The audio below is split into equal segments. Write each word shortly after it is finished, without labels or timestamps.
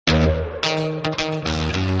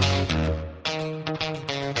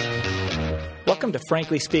Welcome to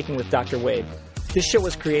Frankly Speaking with Dr. Wade. This show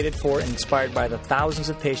was created for and inspired by the thousands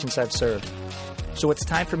of patients I've served. So it's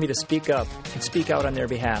time for me to speak up and speak out on their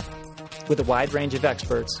behalf. With a wide range of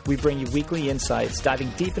experts, we bring you weekly insights, diving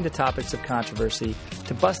deep into topics of controversy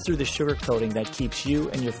to bust through the sugarcoating that keeps you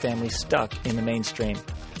and your family stuck in the mainstream.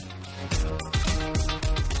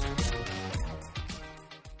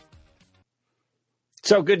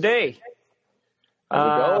 So, good day.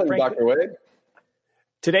 How's it going, Dr. Wade?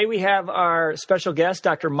 Today we have our special guest,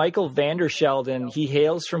 Dr. Michael Vanderschelden. He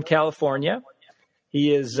hails from California.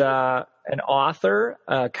 He is an author,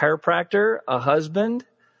 a chiropractor, a husband,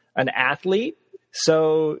 an athlete.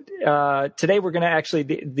 So today we're going to actually,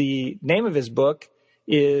 the name of his book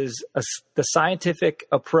is The Scientific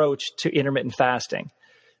Approach to Intermittent Fasting.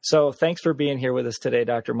 So thanks for being here with us today,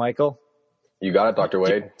 Dr. Michael. You got it, Dr.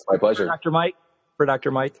 Wade. It's my pleasure. Dr. Mike.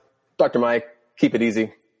 Dr. Mike, keep it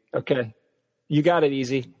easy. Okay. You got it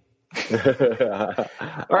easy. All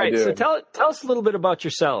right. So tell us a little bit about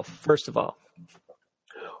yourself, first of all.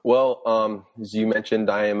 Well, as you mentioned,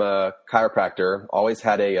 I am a chiropractor. Always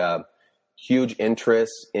had a huge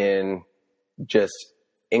interest in just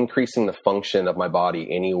increasing the function of my body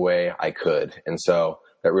any way I could. And so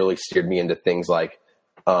that really steered me into things like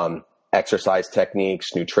exercise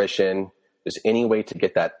techniques, nutrition, just any way to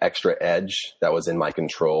get that extra edge that was in my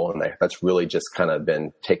control. And that's really just kind of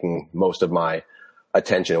been taking most of my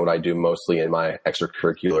attention. What I do mostly in my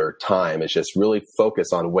extracurricular time is just really focus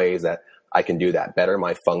on ways that I can do that, better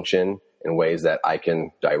my function in ways that I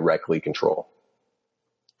can directly control.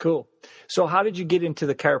 Cool. So how did you get into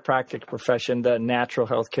the chiropractic profession, the natural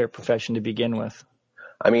healthcare profession to begin with?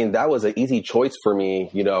 I mean, that was an easy choice for me,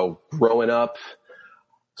 growing up.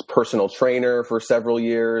 Personal trainer for several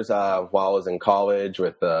years while I was in college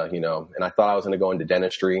with, and I thought I was going to go into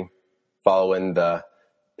dentistry, following the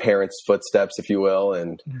parents' footsteps, if you will.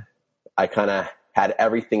 And I kind of had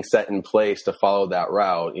everything set in place to follow that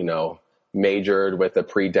route, majored with a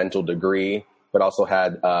pre-dental degree, but also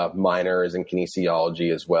had minors in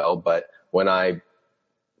kinesiology as well. But when I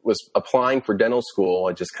was applying for dental school,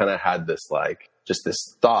 I just kind of had this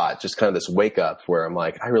this thought, just kind of this wake up where I'm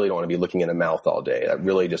like, I really don't want to be looking in a mouth all day. That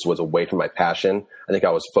really just was away from my passion. I think I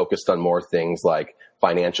was focused on more things like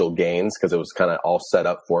financial gains because it was kind of all set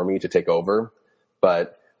up for me to take over.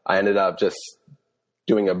 But I ended up just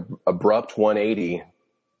doing an abrupt 180,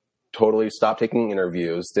 totally stopped taking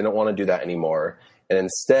interviews, didn't want to do that anymore. And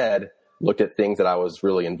instead looked at things that I was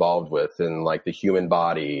really involved with in like the human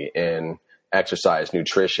body and exercise,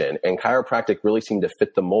 nutrition, and chiropractic really seemed to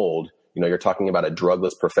fit the mold. You're talking about a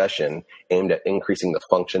drugless profession aimed at increasing the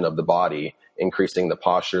function of the body, increasing the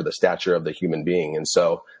posture, the stature of the human being. And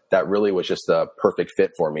so that really was just a perfect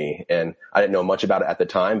fit for me. And I didn't know much about it at the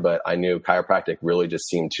time, but I knew chiropractic really just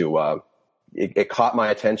seemed to, it caught my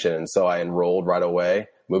attention. And so I enrolled right away,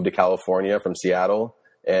 moved to California from Seattle,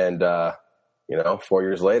 and, 4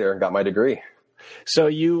 years later, got my degree. So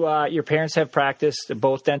your parents have practiced,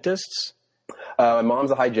 both dentists? My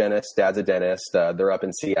mom's a hygienist, dad's a dentist. They're up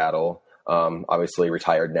in Seattle, obviously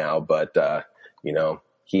retired now, but,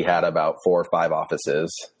 he had about 4 or 5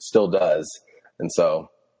 offices, still does. And so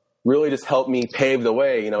really just helped me pave the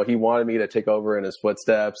way. He wanted me to take over in his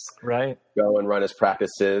footsteps, right? Go and run his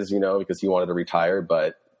practices, because he wanted to retire,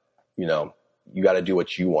 but, you got to do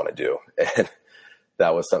what you want to do. And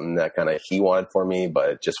that was something that kind of he wanted for me, but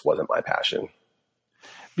it just wasn't my passion.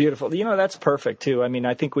 Beautiful. That's perfect too. I mean,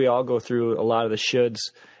 I think we all go through a lot of the shoulds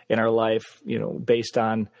in our life, based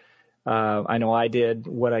on, I know I did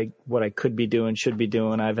what I could be doing, should be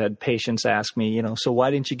doing. I've had patients ask me, so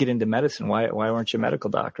why didn't you get into medicine? Why weren't you a medical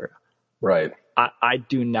doctor? Right. I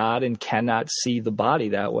do not and cannot see the body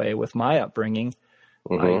that way with my upbringing.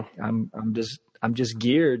 Mm-hmm. I'm just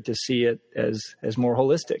geared to see it as more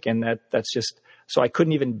holistic. And that's just, so I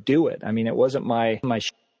couldn't even do it. I mean, it wasn't my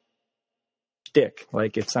shtick.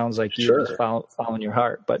 Like it sounds like you're just following your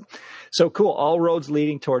heart, but so cool. All roads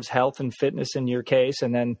leading towards health and fitness in your case.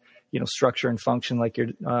 And then, structure and function like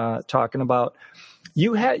you're talking about.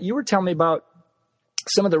 You were telling me about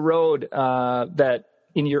some of the road that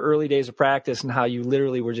in your early days of practice and how you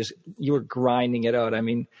literally you were grinding it out. I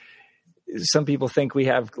mean, some people think we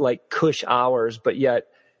have like cush hours, but yet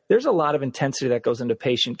there's a lot of intensity that goes into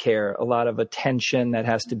patient care, a lot of attention that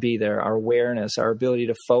has to be there, our awareness, our ability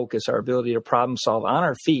to focus, our ability to problem solve on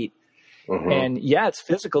our feet. Mm-hmm. And it's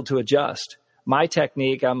physical to adjust. My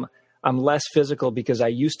technique, I'm less physical because I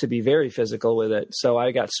used to be very physical with it. So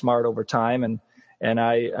I got smart over time and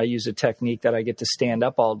I use a technique that I get to stand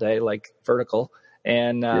up all day, like vertical.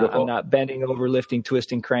 And I'm not bending over, lifting,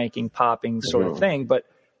 twisting, cranking, popping sort of thing. But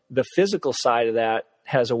the physical side of that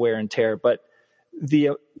has a wear and tear. But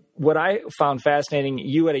what I found fascinating,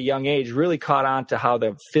 you at a young age really caught on to how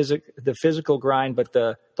the physical grind, but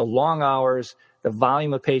the long hours, the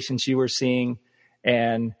volume of patients you were seeing,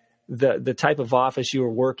 and the type of office you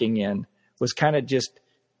were working in was kind of just,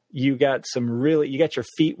 you got your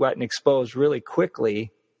feet wet and exposed really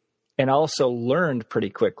quickly, and also learned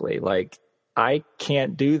pretty quickly, like, I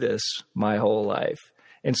can't do this my whole life.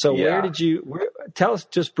 And so tell us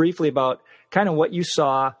just briefly about kind of what you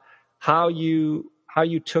saw, how you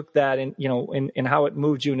took that, and, you know, and how it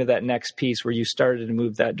moved you into that next piece where you started to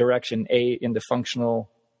move that direction, into functional,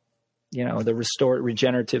 you know, the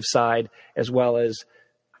regenerative side, as well as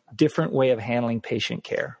different way of handling patient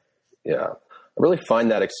care. Yeah. I really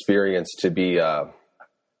find that experience to be, you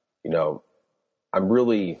know, I'm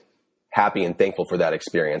really happy and thankful for that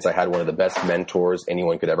experience. I had one of the best mentors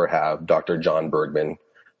anyone could ever have, Dr. John Bergman.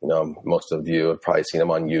 You know, most of you have probably seen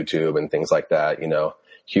him on YouTube and things like that, you know,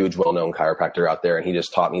 huge, well-known chiropractor out there. And he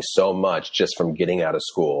just taught me so much just from getting out of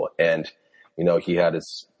school. And, you know, he had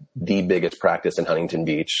the biggest practice in Huntington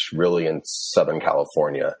Beach, really in Southern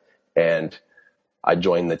California. And I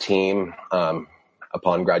joined the team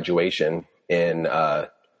upon graduation in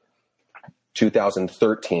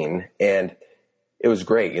 2013. And it was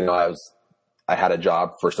great. You know, I had a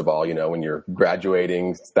job, first of all. You know, when you're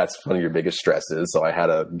graduating, that's one of your biggest stresses. So I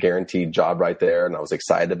had a guaranteed job right there, and I was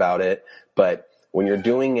excited about it. But when you're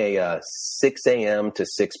doing a 6 a.m. to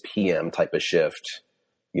 6 p.m. type of shift,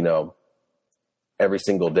 you know, every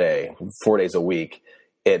single day, 4 days a week,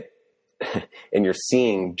 and you're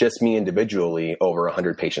seeing just me individually over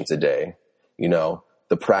 100 patients a day, you know,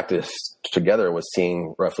 the practice together was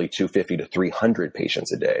seeing roughly 250 to 300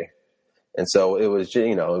 patients a day. And so it was,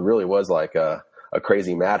 you know, it really was like a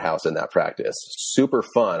crazy madhouse in that practice. Super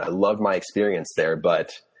fun. I loved my experience there.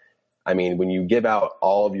 But I mean, when you give out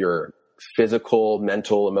all of your physical,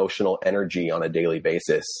 mental, emotional energy on a daily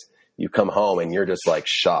basis, you come home and you're just like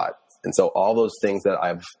shot. And so all those things that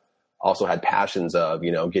I've also had passions of,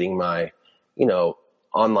 you know, getting my, you know,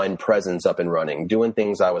 online presence up and running, doing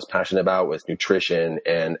things I was passionate about with nutrition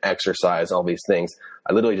and exercise, all these things.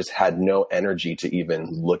 I literally just had no energy to even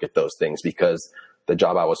look at those things because the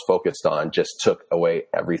job I was focused on just took away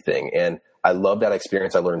everything. And I love that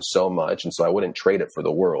experience. I learned so much. And so I wouldn't trade it for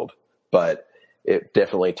the world, but it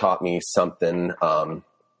definitely taught me something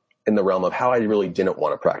in the realm of how I really didn't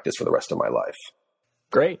want to practice for the rest of my life.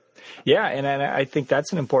 Great. Yeah. And I think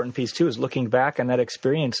that's an important piece too, is looking back on that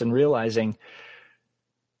experience and realizing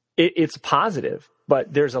it's positive,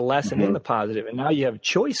 but there's a lesson in the positive. And now you have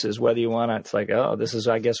choices, whether you want to, it's like, oh, this is,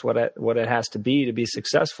 I guess, what it has to be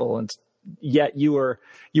successful. And yet you were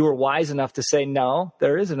wise enough to say, no,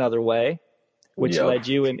 there is another way, which led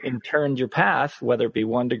you and turned your path, whether it be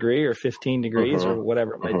 1 degree or 15 degrees or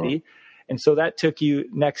whatever it might be. And so that took you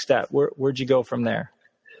next step. Where'd you go from there?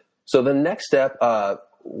 So the next step,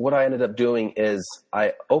 what I ended up doing is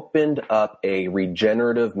I opened up a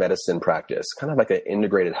regenerative medicine practice, kind of like an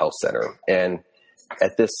integrated health center. And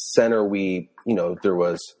at this center, there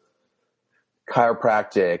was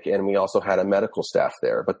chiropractic, and we also had a medical staff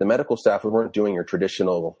there. But the medical staff, we weren't doing your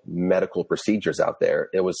traditional medical procedures out there.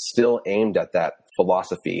 It was still aimed at that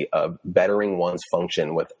philosophy of bettering one's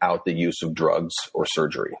function without the use of drugs or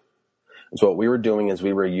surgery. And so what we were doing is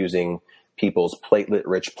we were using people's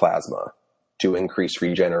platelet-rich plasma to increase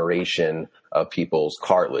regeneration of people's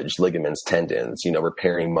cartilage, ligaments, tendons,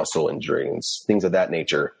 repairing muscle injuries, things of that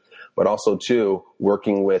nature. But also, too,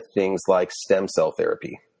 working with things like stem cell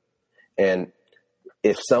therapy. And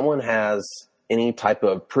if someone has any type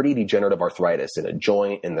of pretty degenerative arthritis in a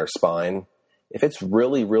joint, in their spine, if it's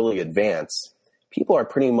really, really advanced, people are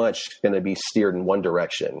pretty much going to be steered in one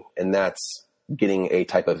direction, and that's getting a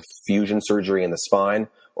type of fusion surgery in the spine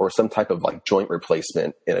or some type of like joint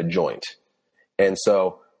replacement in a joint. And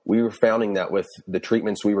so we were finding that with the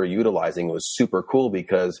treatments we were utilizing, it was super cool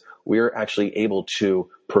because we were actually able to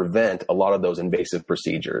prevent a lot of those invasive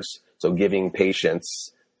procedures. So giving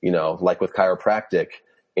patients, like with chiropractic,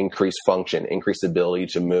 increased function, increased ability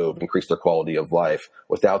to move, increase their quality of life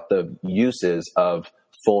without the uses of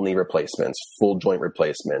full knee replacements, full joint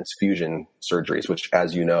replacements, fusion surgeries, which,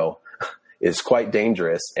 as you know, is quite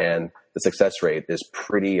dangerous. And the success rate is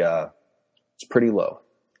pretty low.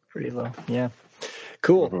 Pretty low. Yeah.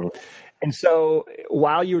 Cool. Mm-hmm. And so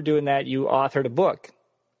while you were doing that, you authored a book.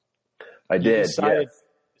 I did. Decided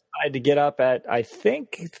to get up at, I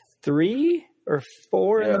think, 3 or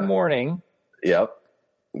 4 in the morning. Yep.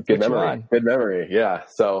 Good memory. Yeah.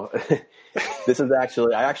 So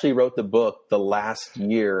I actually wrote the book the last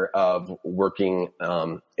year of working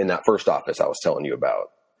in that first office I was telling you about.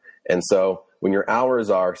 And so when your hours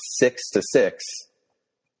are 6 to 6,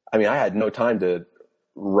 I mean, I had no time to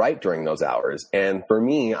write during those hours. And for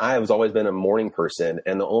me, I have always been a morning person.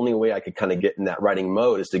 And the only way I could kind of get in that writing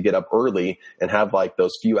mode is to get up early and have like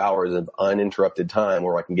those few hours of uninterrupted time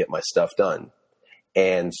where I can get my stuff done.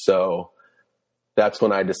 And so that's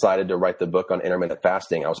when I decided to write the book on intermittent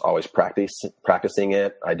fasting. I was always practicing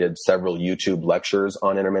it. I did several YouTube lectures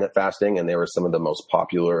on intermittent fasting, and they were some of the most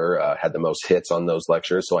popular, had the most hits on those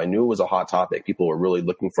lectures. So I knew it was a hot topic. People were really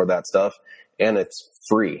looking for that stuff. And it's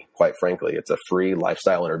free, quite frankly. It's a free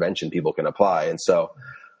lifestyle intervention people can apply. And so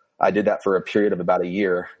I did that for a period of about a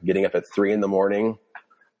year, getting up at 3 a.m.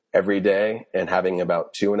 every day and having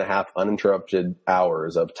about 2.5 uninterrupted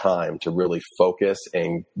hours of time to really focus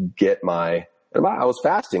and get I was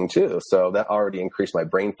fasting too. So that already increased my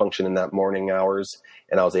brain function in that morning hours.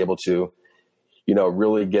 And I was able to,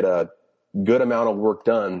 really get a good amount of work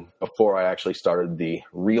done before I actually started the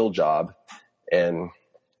real job. And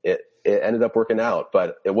it ended up working out,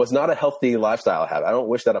 but it was not a healthy lifestyle habit. I don't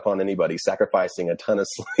wish that upon anybody, sacrificing a ton of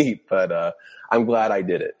sleep, but I'm glad I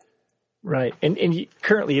did it. Right. And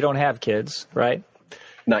currently you don't have kids, right?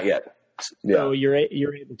 Not yet. Yeah. So you're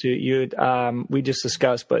able to, we just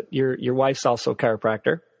discussed, but your wife's also a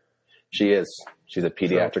chiropractor. She is. She's a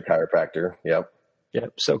pediatric chiropractor. Yep.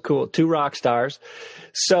 Yep. So cool. 2 rock stars.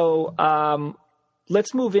 So,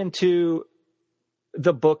 let's move into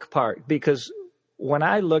the book part, because when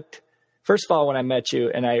I looked, first of all, when I met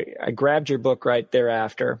you and I grabbed your book right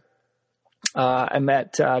thereafter, I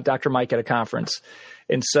met Dr. Mike at a conference.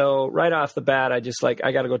 And so right off the bat, I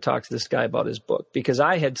got to go talk to this guy about his book, because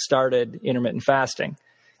I had started intermittent fasting.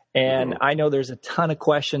 And I know there's a ton of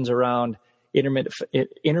questions around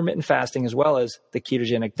intermittent fasting, as well as the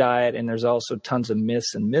ketogenic diet. And there's also tons of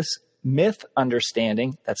myths and myth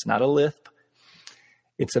understanding. That's not a lisp.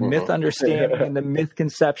 It's a myth understanding and the myth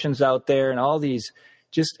conceptions out there, and all these,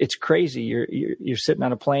 it's crazy. You're sitting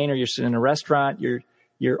on a plane, or you're sitting in a restaurant,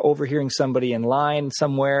 you're overhearing somebody in line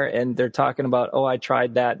somewhere, and they're talking about, oh, I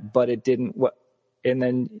tried that, but it didn't. And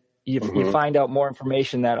then you find out more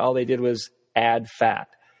information that all they did was add fat,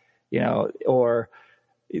 or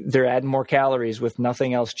they're adding more calories with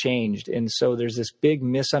nothing else changed. And so there's this big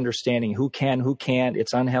misunderstanding: who can, who can't.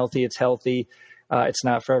 It's unhealthy. It's healthy. It's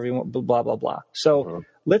not for everyone. Blah blah blah. So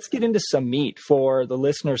let's get into some meat for the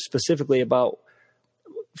listeners, specifically about.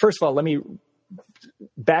 First of all, let me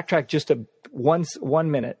backtrack just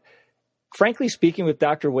one minute. Frankly speaking, with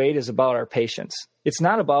Dr. Wade is about our patients. It's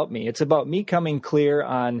not about me. It's about me coming clear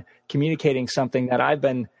on communicating something that I've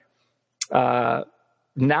been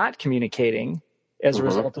not communicating as a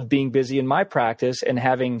result of being busy in my practice and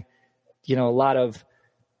having, a lot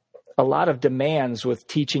of demands with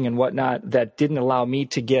teaching and whatnot that didn't allow me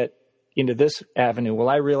to get into this avenue. Well,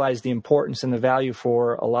 I realized the importance and the value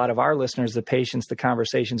for a lot of our listeners, the patients, the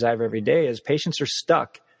conversations I have every day, is patients are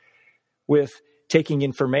stuck with taking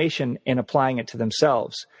information and applying it to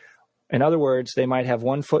themselves. In other words, they might have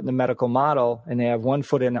one foot in the medical model and they have one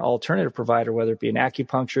foot in an alternative provider, whether it be an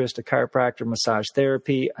acupuncturist, a chiropractor, massage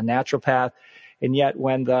therapy, a naturopath. And yet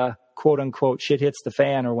when the quote unquote shit hits the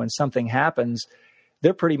fan, or when something happens,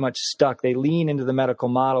 they're pretty much stuck. They lean into the medical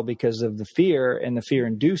model because of the fear, and the fear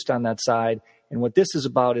induced on that side. And what this is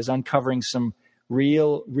about is uncovering some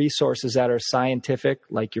real resources that are scientific,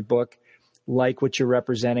 like your book, like what you're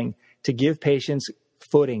representing, to give patients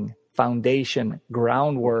footing, foundation,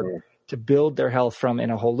 groundwork to build their health from in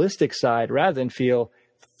a holistic side, rather than feel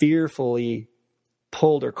fearfully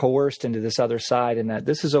pulled or coerced into this other side, and that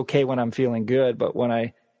this is okay when I'm feeling good, but when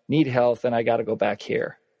I need health, then I got to go back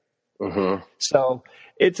here. So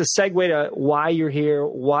it's a segue to why you're here,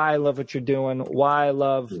 why I love what you're doing, why I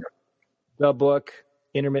love the book,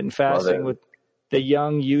 Intermittent Fasting, with the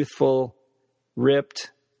young, youthful, ripped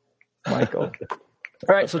Michael.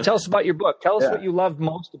 All right, so tell us about your book. Tell us what you loved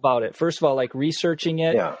most about it. First of all, like researching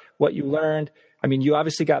it, what you learned. I mean, you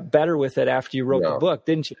obviously got better with it after you wrote the book,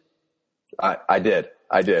 didn't you? I did.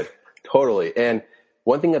 Totally. And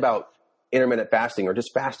one thing about intermittent fasting, or just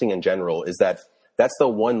fasting in general, is that that's the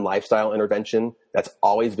one lifestyle intervention that's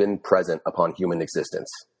always been present upon human existence.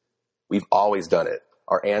 We've always done it.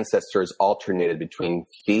 Our ancestors alternated between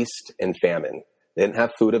feast and famine. They didn't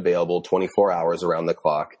have food available 24 hours around the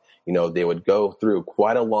clock. They would go through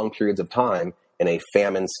quite a long periods of time in a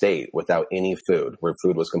famine state without any food, where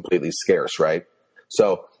food was completely scarce, right?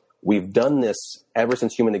 So we've done this ever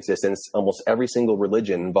since human existence. Almost every single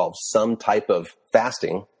religion involves some type of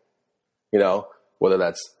fasting, whether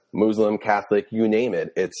that's Muslim, Catholic, you name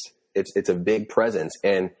it. It's a big presence.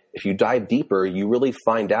 And if you dive deeper, you really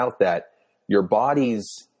find out that your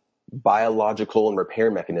body's biological and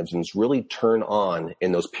repair mechanisms really turn on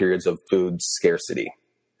in those periods of food scarcity.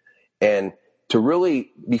 And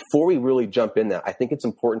before we really jump in that, I think it's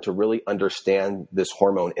important to really understand this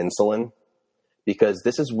hormone insulin, because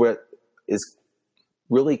this is what is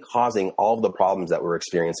really causing all of the problems that we're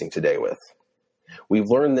experiencing today with. We've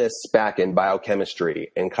learned this back in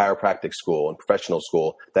biochemistry, in chiropractic school, and professional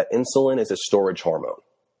school, that insulin is a storage hormone,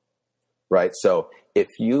 right? So if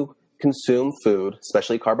you consume food,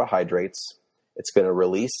 especially carbohydrates, it's going to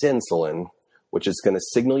release insulin, which is going to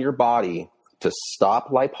signal your body to stop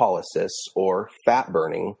lipolysis or fat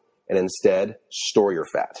burning and instead store your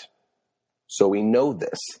fat. So we know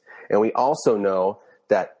this. And we also know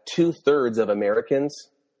that 2/3 of Americans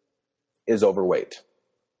is overweight,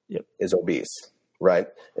 is obese, right?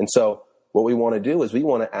 And so what we want to do is we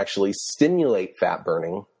want to actually stimulate fat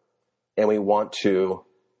burning, and we want to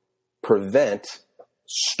prevent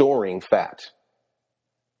storing fat.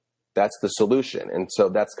 That's the solution. And so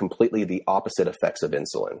that's completely the opposite effects of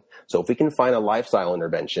insulin. So if we can find a lifestyle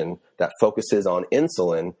intervention that focuses on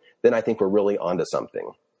insulin, then I think we're really onto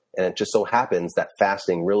something. And it just so happens that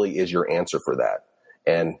fasting really is your answer for that.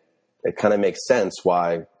 And it kind of makes sense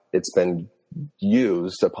why it's been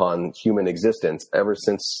used upon human existence ever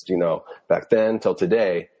since, back then till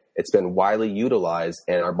today. It's been widely utilized,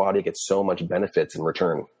 and our body gets so much benefits in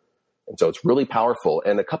return. And so it's really powerful.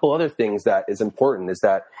 And a couple other things that is important is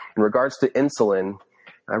that in regards to insulin,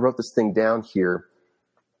 I wrote this thing down here,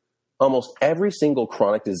 almost every single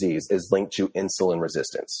chronic disease is linked to insulin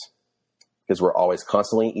resistance, because we're always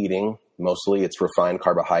constantly eating. Mostly it's refined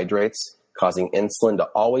carbohydrates, causing insulin to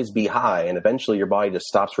always be high. And eventually your body just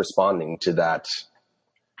stops responding to that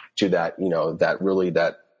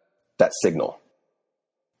signal.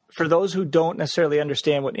 For those who don't necessarily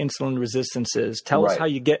understand what insulin resistance is, tell us how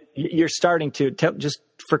you're starting to, just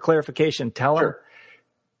for clarification,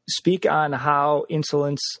 speak on how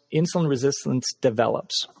insulin resistance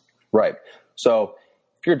develops. Right. So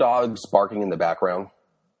if your dog's barking in the background,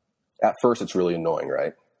 at first it's really annoying,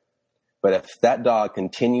 right? But if that dog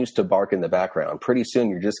continues to bark in the background, pretty soon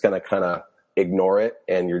you're just going to kind of ignore it,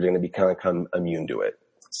 and you're going to become immune to it.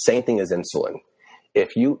 Same thing as insulin.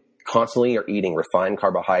 If you constantly are eating refined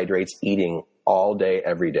carbohydrates, eating all day,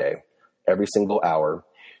 every day, every single hour,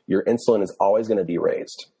 your insulin is always going to be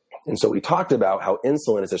raised. And so we talked about how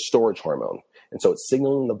insulin is a storage hormone. And so it's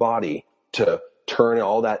signaling the body to turn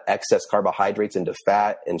all that excess carbohydrates into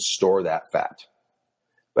fat and store that fat.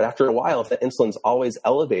 But after a while, if the insulin's always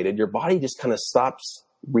elevated, your body just kind of stops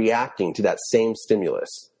reacting to that same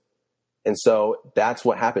stimulus. And so that's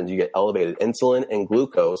what happens. You get elevated insulin and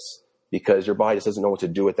glucose because your body just doesn't know what to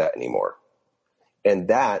do with that anymore. And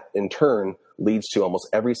that, in turn, leads to almost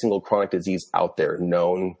every single chronic disease out there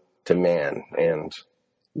known to man and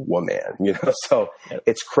woman, so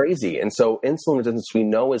it's crazy. And so insulin resistance, we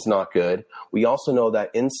know, is not good. We also know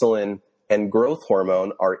that insulin and growth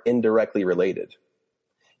hormone are indirectly related.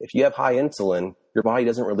 If you have high insulin, your body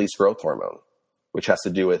doesn't release growth hormone, which has to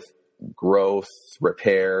do with growth,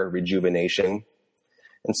 repair, rejuvenation.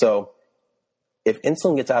 And so if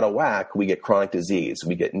insulin gets out of whack, we get chronic disease.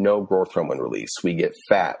 We get no growth hormone release. We get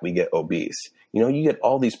fat. We get obese. You get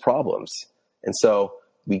all these problems. And so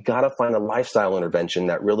we got to find a lifestyle intervention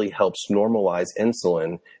that really helps normalize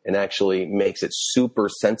insulin and actually makes it super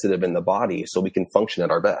sensitive in the body so we can function at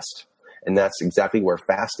our best. And that's exactly where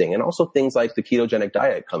fasting and also things like the ketogenic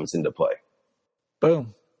diet comes into play.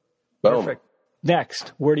 Boom. Perfect.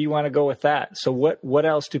 Next, where do you want to go with that? So what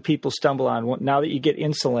else do people stumble on? Now that you get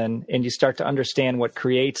insulin and you start to understand what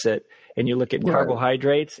creates it, and you look at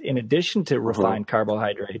carbohydrates in addition to refined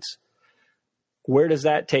carbohydrates, where does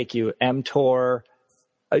that take you? mTOR,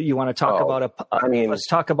 you want to talk about, let's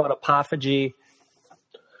talk about autophagy.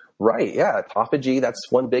 Right, yeah, autophagy, that's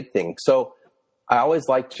one big thing. So I always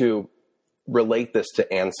like to relate this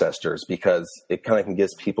to ancestors because it kind of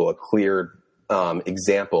gives people a clear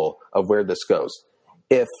example of where this goes.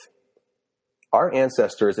 If our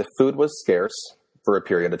ancestors, if food was scarce for a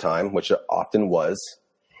period of time, which it often was,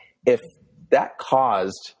 if that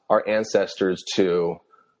caused our ancestors to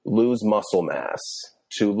lose muscle mass,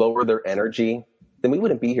 to lower their energy, then we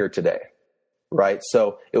wouldn't be here today, right?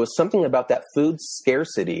 So it was something about that food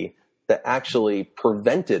scarcity that actually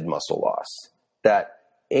prevented muscle loss, that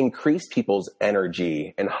increased people's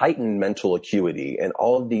energy and heightened mental acuity and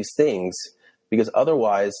all of these things, because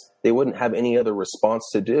otherwise they wouldn't have any other response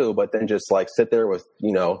to do but then just like sit there with,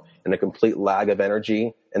 in a complete lag of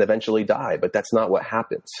energy and eventually die. But that's not what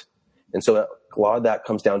happens. And so a lot of that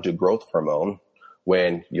comes down to growth hormone.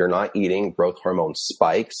 When you're not eating, growth hormone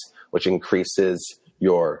spikes, which increases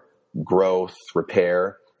your growth,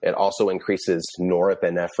 repair. It also increases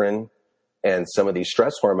norepinephrine and some of these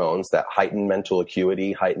stress hormones that heighten mental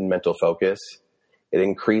acuity, heighten mental focus. It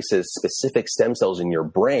increases specific stem cells in your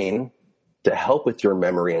brain to help with your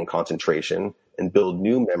memory and concentration and build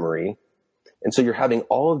new memory. And so you're having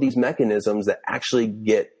all of these mechanisms that actually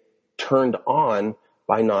get turned on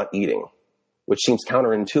by not eating, which seems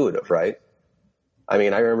counterintuitive, right? I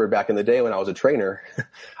mean, I remember back in the day when I was a trainer,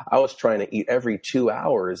 I was trying to eat every 2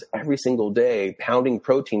 hours, every single day, pounding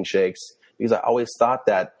protein shakes, because I always thought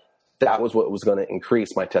that that was what was going to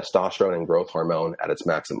increase my testosterone and growth hormone at its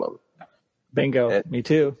maximum. Bingo. Me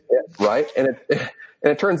too. Right. And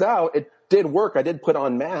it turns out it did work. I did put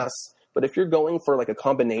on mass, but if you're going for like a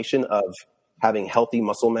combination of having healthy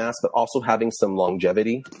muscle mass, but also having some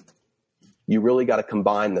longevity, you really got to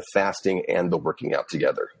combine the fasting and the working out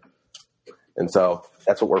together. And so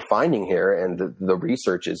that's what we're finding here. And the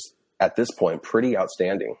research is at this point pretty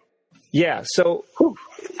outstanding. Yeah. So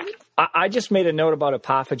I just made a note about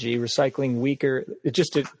autophagy, recycling weaker,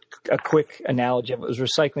 just a quick analogy. It was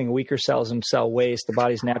recycling weaker cells and cell waste, the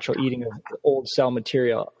body's natural eating of old cell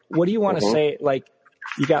material. What do you want to say? Like,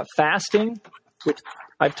 you got fasting, which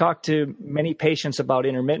I've talked to many patients about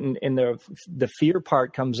intermittent, and the fear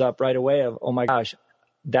part comes up right away of, oh my gosh,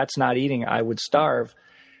 that's not eating. I would starve.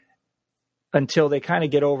 Until they kind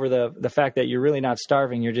of get over the fact that you're really not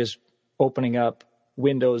starving. You're just opening up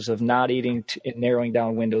windows of not eating and narrowing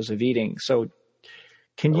down windows of eating. So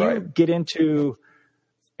can you get into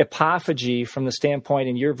autophagy from the standpoint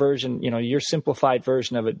in your version, your simplified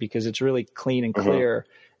version of it, because it's really clean and clear,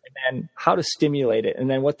 and then how to stimulate it, and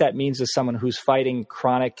then what that means to someone who's fighting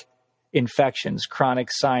chronic infections, chronic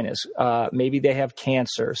sinus, maybe they have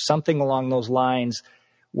cancer, something along those lines,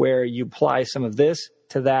 where you apply some of this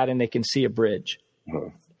to that and they can see a bridge.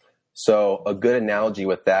 So a good analogy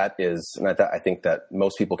with that is, and I think that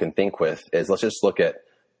most people can think with, is let's just look at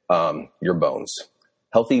your bones.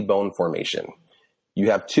 Healthy bone formation.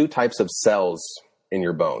 You have two types of cells in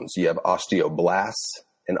your bones. You have osteoblasts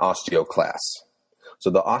and osteoclasts. So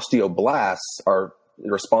the osteoblasts are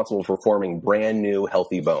responsible for forming brand new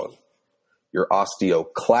healthy bone. Your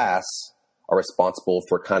osteoclasts are responsible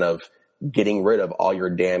for kind of getting rid of all your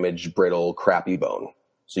damaged, brittle, crappy bone.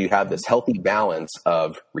 So you have this healthy balance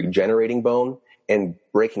of regenerating bone and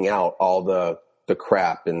breaking out all the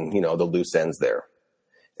crap and, the loose ends there.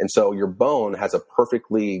 And so your bone has a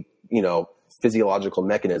perfectly, physiological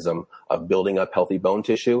mechanism of building up healthy bone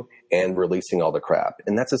tissue and releasing all the crap.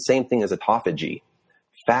 And that's the same thing as autophagy.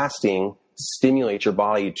 Fasting stimulates your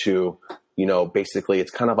body to, basically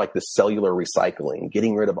it's kind of like the cellular recycling,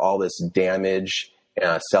 getting rid of all this damage,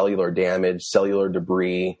 cellular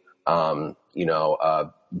debris,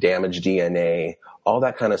 damaged DNA, all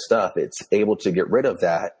that kind of stuff. It's able to get rid of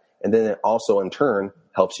that. And then it also in turn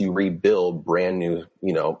helps you rebuild brand new,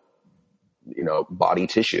 body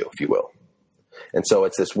tissue, if you will. And so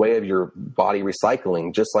it's this way of your body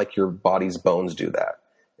recycling, just like your body's bones do that.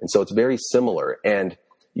 And so it's very similar. And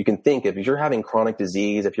you can think if you're having chronic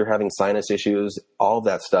disease, if you're having sinus issues, all of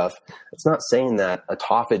that stuff, it's not saying that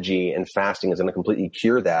autophagy and fasting is going to completely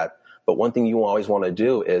cure that. But one thing you always want to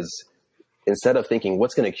do is, instead of thinking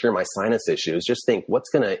what's going to cure my sinus issues, just think what's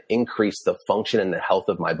going to increase the function and the health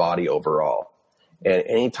of my body overall. And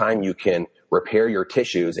anytime you can repair your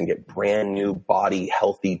tissues and get brand new body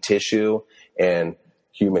healthy tissue and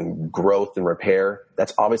human growth and repair,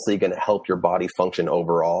 that's obviously going to help your body function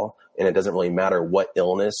overall. And it doesn't really matter what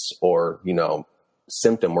illness or,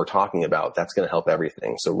 symptom we're talking about. That's going to help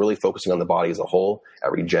everything. So really focusing on the body as a whole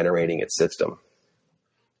at regenerating its system.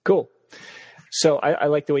 Cool. So I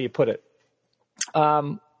like the way you put it.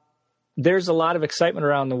 There's a lot of excitement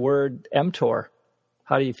around the word mTOR.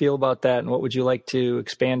 How do you feel about that? And what would you like to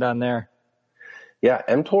expand on there? Yeah,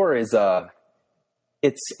 mTOR is,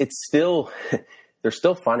 it's still, they're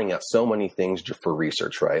still finding out so many things for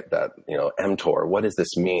research, right? That, mTOR, what does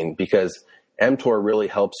this mean? Because mTOR really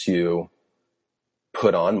helps you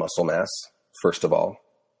put on muscle mass, first of all.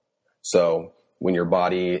 So when your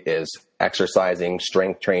body is exercising,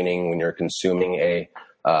 strength training, when you're consuming a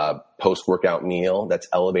post-workout meal, that's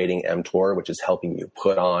elevating mTOR, which is helping you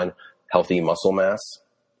put on healthy muscle mass.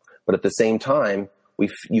 But at the same time,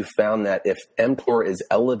 you found that if mTOR is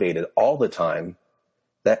elevated all the time,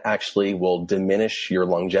 that actually will diminish your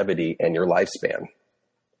longevity and your lifespan.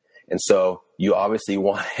 And so you obviously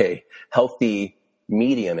want a healthy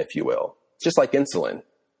medium, if you will. It's just like insulin.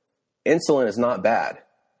 Insulin is not bad.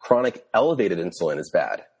 Chronic elevated insulin is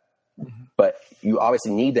bad. But you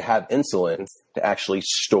obviously need to have insulin to actually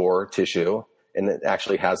store tissue, and it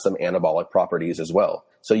actually has some anabolic properties as well.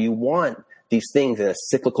 So you want these things in a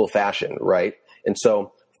cyclical fashion, right? And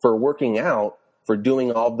so for working out, for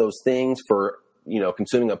doing all of those things, for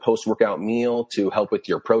consuming a post-workout meal to help with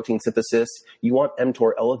your protein synthesis, you want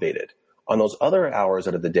mTOR elevated. On those other hours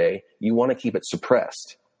out of the day, you want to keep it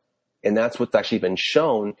suppressed. And that's what's actually been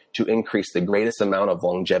shown to increase the greatest amount of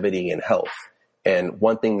longevity and health. And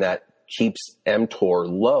one thing that keeps mTOR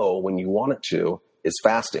low when you want it to is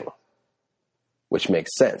fasting, which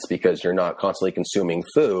makes sense because you're not constantly consuming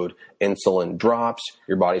food. Insulin drops,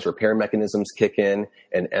 your body's repair mechanisms kick in,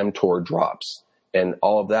 and mTOR drops. And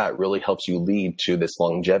all of that really helps you lead to this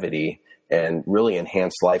longevity and really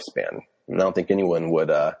enhanced lifespan. And I don't think anyone would,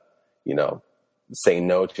 say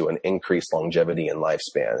no to an increased longevity and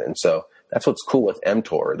lifespan. And so that's what's cool with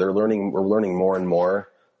mTOR. We're learning more and more,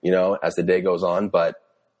 as the day goes on. But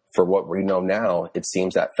for what we know now, it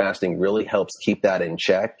seems that fasting really helps keep that in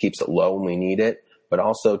check, keeps it low when we need it. But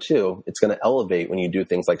also, too, it's going to elevate when you do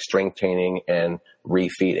things like strength training and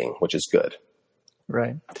refeeding, which is good.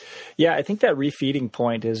 Right. Yeah, I think that refeeding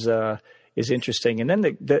point is interesting. And then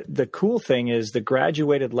the cool thing is the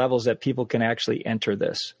graduated levels that people can actually enter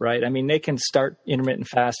this, right? I mean, they can start intermittent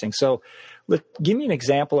fasting. So give me an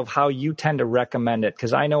example of how you tend to recommend it,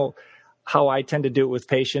 because I know how I tend to do it with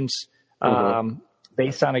patients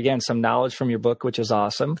based on, again, some knowledge from your book, which is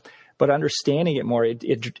awesome, but understanding it more,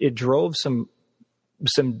 it drove some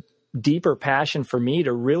deeper passion for me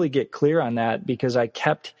to really get clear on that, because I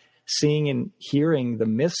kept seeing and hearing the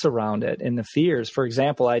myths around it and the fears. For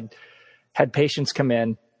example, I'd had patients come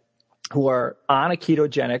in who are on a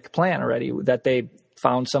ketogenic plan already that they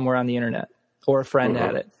found somewhere on the internet or a friend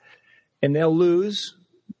had it, and they'll lose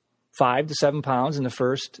 5 to 7 pounds in the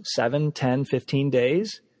first 7, 10, 15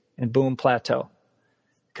 days, and boom, plateau.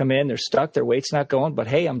 Come in, they're stuck, their weight's not going, but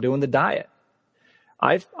hey, I'm doing the diet.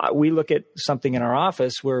 We look at something in our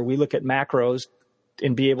office where we look at macros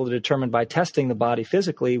and be able to determine by testing the body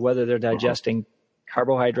physically whether they're digesting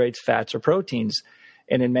carbohydrates, fats, or proteins.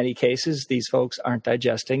 And in many cases, these folks aren't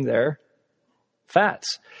digesting their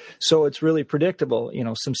fats. So it's really predictable.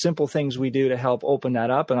 Some simple things we do to help open that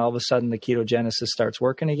up, and all of a sudden the ketogenesis starts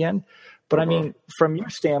working again. But I mean, from your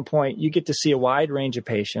standpoint, you get to see a wide range of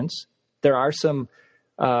patients. There are some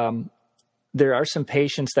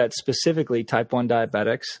patients that specifically type 1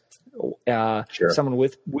 diabetics, someone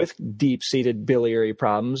with deep-seated biliary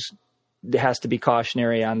problems has to be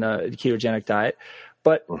cautionary on the ketogenic diet.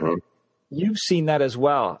 But you've seen that as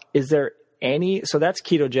well. Is there so that's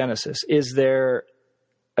ketogenesis. Is there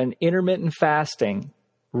an intermittent fasting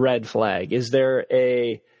red flag? Is there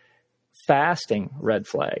a fasting red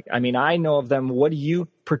flag? I mean, I know of them. What do you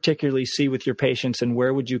particularly see with your patients, and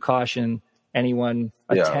where would you caution anyone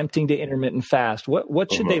attempting to intermittent fast?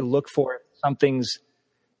 What should they look for if something's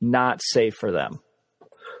not safe for them?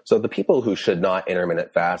 So the people who should not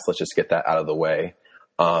intermittent fast, let's just get that out of the way.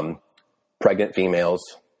 Pregnant females.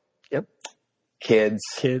 Yep. Kids.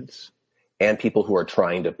 and people who are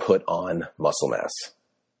trying to put on muscle mass.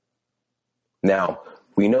 Now,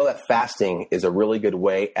 we know that fasting is a really good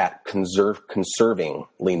way at conserving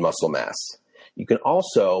lean muscle mass. You can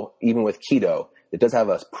also, even with keto, it does have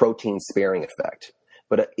a protein sparing effect,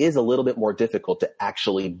 but it is a little bit more difficult to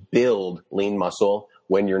actually build lean muscle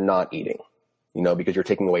when you're not eating, because you're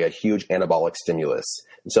taking away a huge anabolic stimulus.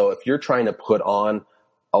 And so if you're trying to put on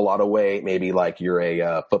a lot of weight, maybe like you're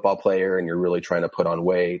a football player and you're really trying to put on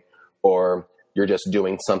weight, or you're just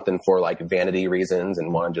doing something for like vanity reasons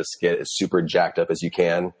and want to just get as super jacked up as you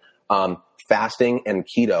can, fasting and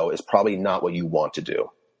keto is probably not what you want to do,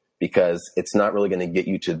 because it's not really going to get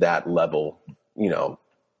you to that level.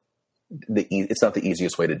 It's not the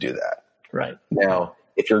easiest way to do that. Right. Now,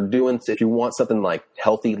 if you want something like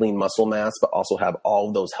healthy lean muscle mass, but also have all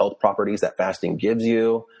of those health properties that fasting gives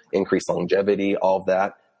you, increased longevity, all of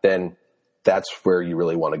that, then that's where you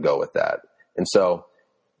really want to go with that. And so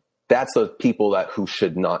that's the people who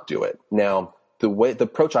should not do it. Now, the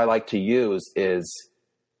approach I like to use is,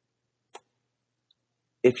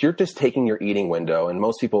 if you're just taking your eating window, and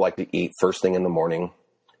most people like to eat first thing in the morning,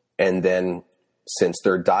 and then since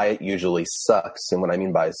their diet usually sucks, and what I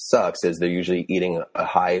mean by sucks is they're usually eating a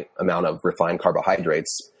high amount of refined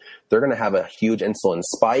carbohydrates, they're going to have a huge insulin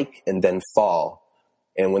spike and then fall.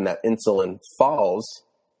 And when that insulin falls,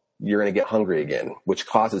 you're going to get hungry again, which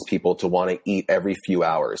causes people to want to eat every few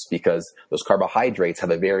hours, because those carbohydrates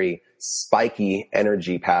have a very spiky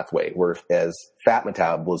energy pathway, whereas fat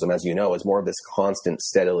metabolism, as you know, is more of this constant,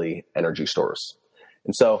 steadily energy source.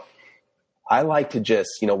 And so I like to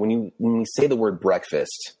just, when we say the word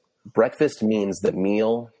breakfast means the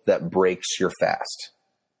meal that breaks your fast.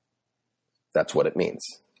 That's what it means.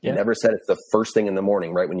 Yeah. You never said it's the first thing in the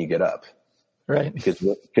morning, right when you get up. Right.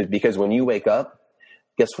 Because when you wake up,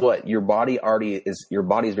 guess what? Your body is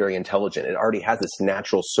very intelligent. It already has this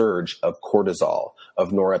natural surge of cortisol, of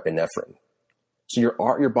norepinephrine. So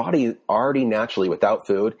your body already naturally without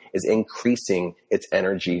food is increasing its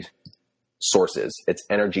energy sources, its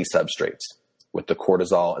energy substrates with the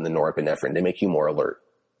cortisol and the norepinephrine. They make you more alert.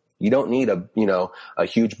 You don't need a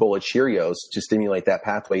huge bowl of Cheerios to stimulate that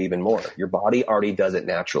pathway even more. Your body already does it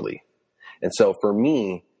naturally. And so for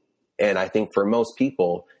me, and I think for most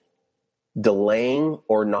people, delaying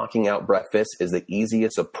or knocking out breakfast is the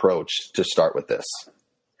easiest approach to start with this.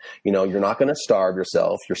 You're not going to starve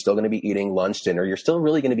yourself. You're still going to be eating lunch, dinner. You're still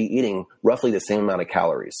really going to be eating roughly the same amount of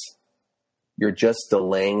calories. You're just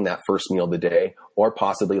delaying that first meal of the day, or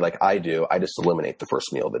possibly like I do, I just eliminate the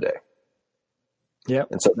first meal of the day. Yeah.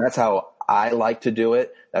 And so that's how I like to do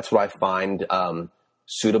it. That's what I find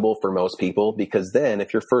suitable for most people, because then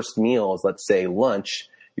if your first meal is, let's say, lunch,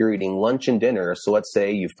 you're eating lunch and dinner. So let's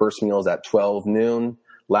say your first meal is at 12 noon,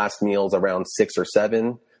 last meal is around 6 or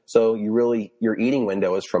 7. So your eating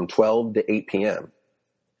window is from 12 to 8 p.m.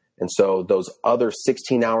 And so those other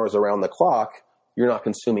 16 hours around the clock, you're not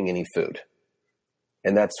consuming any food.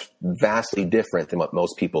 And that's vastly different than what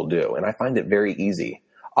most people do. And I find it very easy.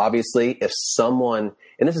 Obviously, if someone,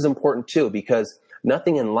 and this is important too, because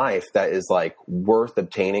nothing in life that is like worth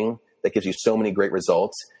obtaining that gives you so many great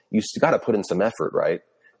results, you got to put in some effort, right?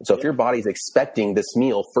 And so if your body's expecting this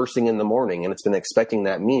meal first thing in the morning, and it's been expecting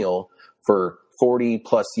that meal for 40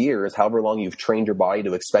 plus years, however long you've trained your body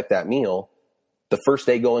to expect that meal, the first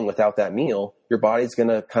day going without that meal, your body's going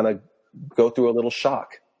to kind of go through a little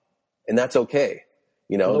shock. And that's okay.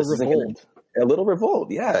 A little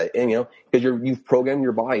revolt. Yeah. And, because you've programmed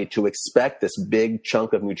your body to expect this big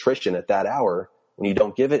chunk of nutrition at that hour. When you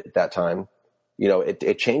don't give it at that time,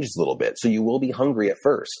 it changes a little bit. So you will be hungry at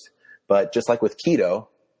first, but just like with keto,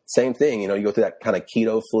 same thing, you go through that kind of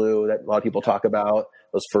keto flu that a lot of people talk about,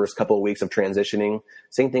 those first couple of weeks of transitioning.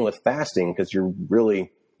 Same thing with fasting, because you're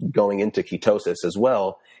really going into ketosis as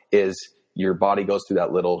well, is your body goes through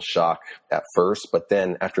that little shock at first, but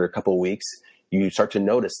then after a couple of weeks, you start to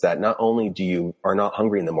notice that not only are not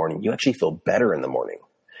hungry in the morning, you actually feel better in the morning.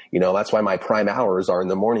 That's why my prime hours are in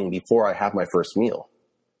the morning before I have my first meal.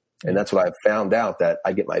 And that's what I've found out, that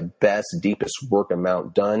I get my best, deepest work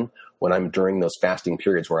amount done when I'm during those fasting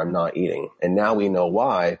periods where I'm not eating. And now we know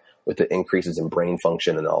why, with the increases in brain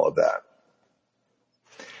function and all of that.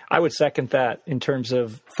 I would second that in terms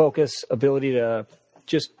of focus, ability to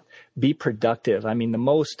just be productive. I mean, the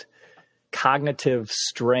most cognitive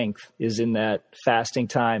strength is in that fasting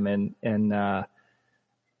time. And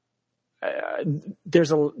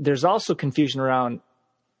there's also confusion around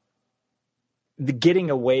the getting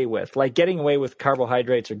away with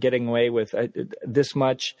carbohydrates or getting away with this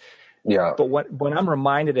much. Yeah. But when I'm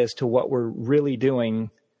reminded as to what we're really doing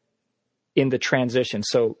in the transition,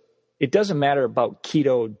 so it doesn't matter about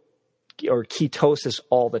keto or ketosis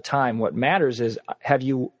all the time. What matters is, have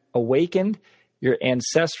you awakened your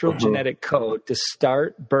ancestral genetic code to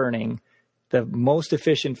start burning the most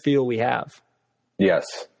efficient fuel we have? Yes,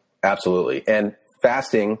 absolutely. And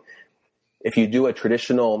fasting, if you do a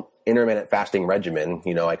traditional intermittent fasting regimen,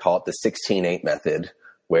 I call it the 16-8 method,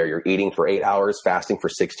 where you're eating for 8 hours, fasting for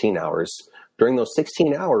 16 hours. During those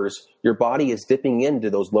 16 hours, your body is dipping into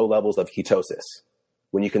those low levels of ketosis.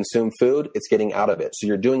 When you consume food, it's getting out of it. So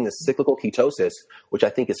you're doing this cyclical ketosis, which I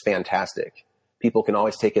think is fantastic. People can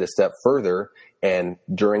always take it a step further, and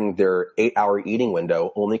during their 8-hour eating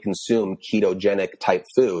window, only consume ketogenic type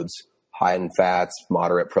foods, high in fats,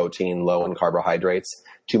 moderate protein, low in carbohydrates,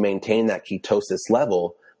 to maintain that ketosis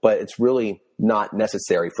level. But it's really not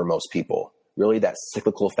necessary for most people. Really, that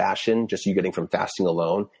cyclical fashion, just you getting from fasting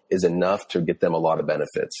alone, is enough to get them a lot of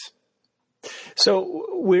benefits. So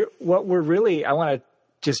I want to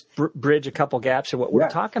just bridge a couple gaps. And what we're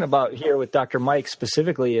talking about here with Dr. Mike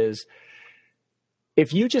specifically is,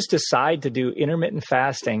 if you just decide to do intermittent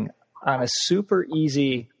fasting on a super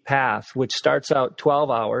easy path, which starts out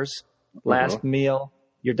 12 hours, last meal,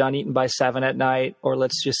 you're done eating by 7 at night, or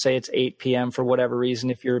let's just say it's 8 p.m. for whatever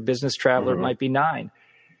reason. If you're a business traveler, it might be 9.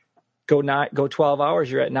 Go 12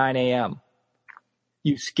 hours, you're at 9 a.m.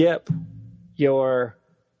 You skip your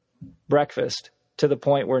breakfast to the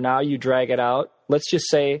point where now you drag it out. Let's just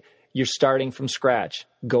say you're starting from scratch.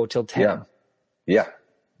 Go till 10. Yeah.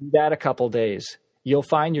 Do that a couple days. You'll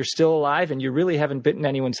find you're still alive, and you really haven't bitten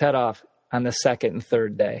anyone's head off on the second and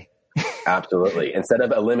third day. Absolutely. Instead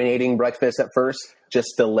of eliminating breakfast at first,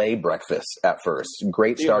 just delay breakfast at first.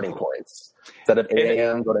 Great starting points. Instead of 8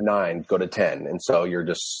 a.m., go to 9, go to 10. And so you're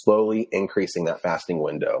just slowly increasing that fasting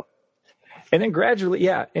window. And then gradually,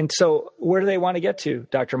 yeah. And so where do they want to get to,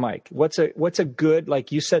 Dr. Mike? What's a good,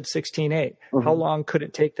 like you said, 16-8. How long could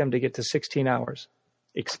it take them to get to 16 hours?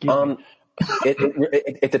 Excuse me.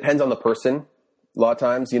 It depends on the person. A lot of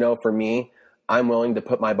times, for me, I'm willing to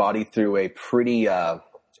put my body through a pretty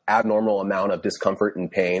abnormal amount of discomfort and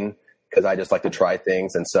pain because I just like to try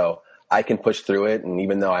things. And so I can push through it. And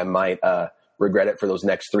even though I might regret it for those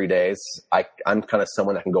next 3 days, I'm kind of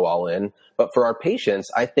someone that can go all in. But for our patients,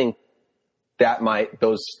 I think that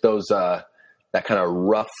that kind of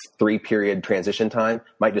rough 3-period transition time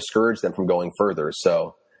might discourage them from going further.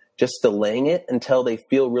 So just delaying it until they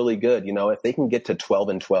feel really good. If they can get to 12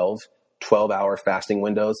 and 12-hour fasting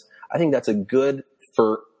windows, I think that's a good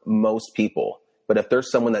for most people. But if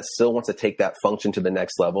there's someone that still wants to take that function to the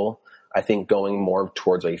next level, I think going more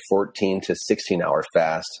towards a 14 to 16-hour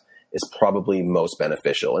fast is probably most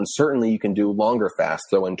beneficial. And certainly you can do longer fasts,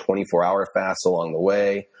 throw in 24-hour fasts along the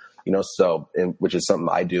way, which is something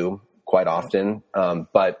I do quite often.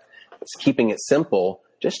 But it's keeping it simple,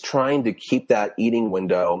 just trying to keep that eating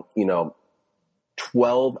window,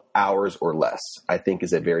 12 hours or less, I think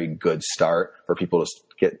is a very good start for people to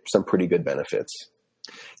get some pretty good benefits.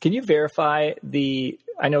 Can you verify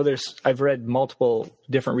I know I've read multiple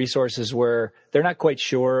different resources where they're not quite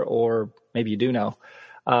sure, or maybe you do know,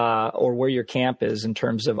 or where your camp is in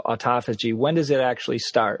terms of autophagy. When does it actually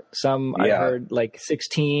start? Some I heard like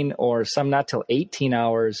 16 or some not till 18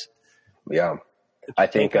 hours. Yeah. I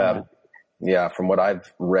think, from what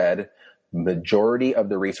I've read, majority of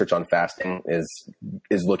the research on fasting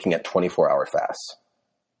is looking at 24-hour fasts.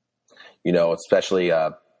 Especially,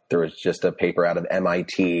 there was just a paper out of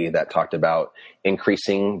MIT that talked about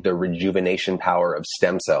increasing the rejuvenation power of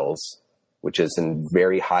stem cells, which is in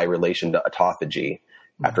very high relation to autophagy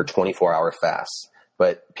after 24-hour fasts.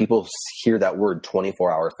 But people hear that word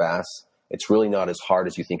 24-hour fast. It's really not as hard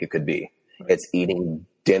as you think it could be. It's eating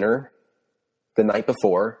dinner the night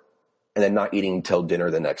before and then not eating until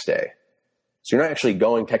dinner the next day. So you're not actually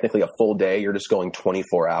going technically a full day. You're just going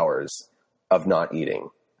 24 hours of not eating.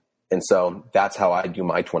 And so that's how I do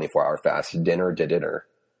my 24-hour fast, dinner to dinner.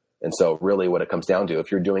 And so really what it comes down to,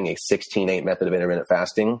 if you're doing a 16-8 method of intermittent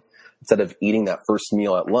fasting, instead of eating that first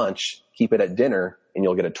meal at lunch, keep it at dinner and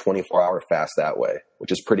you'll get a 24-hour fast that way,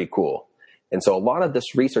 which is pretty cool. And so a lot of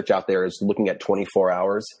this research out there is looking at 24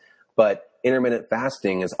 hours, but intermittent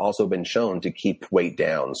fasting has also been shown to keep weight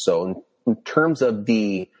down. So in terms of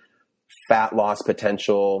the fat loss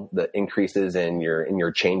potential, the increases in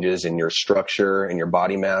your changes in your structure and your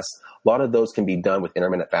body mass, a lot of those can be done with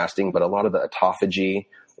intermittent fasting, but a lot of the autophagy,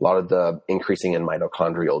 a lot of the increasing in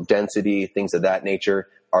mitochondrial density, things of that nature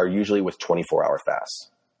are usually with 24-hour fasts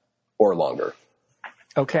or longer.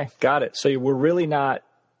 Okay, got it. So we're really not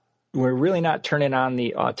turning on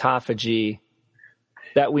the autophagy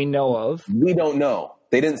that we know of. We don't know.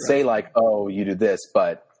 They didn't say like, oh, you do this,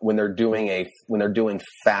 but when they're doing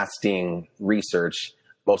fasting research,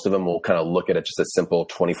 most of them will kind of look at it just a simple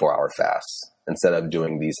 24-hour fast instead of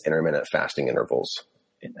doing these intermittent fasting intervals.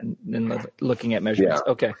 And looking at measurements.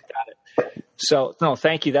 Yeah. Okay, got it. So, no,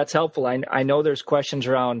 thank you. That's helpful. I know there's questions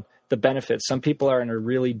around the benefits. Some people are in a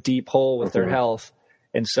really deep hole with their health.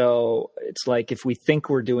 And so it's like if we think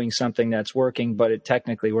we're doing something that's working, but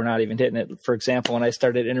technically we're not even hitting it. For example, when I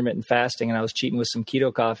started intermittent fasting and I was cheating with some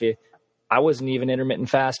keto coffee, I wasn't even intermittent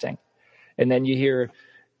fasting. And then you hear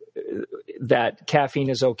that caffeine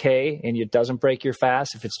is okay and it doesn't break your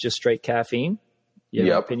fast if it's just straight caffeine. You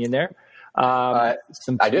have an opinion there?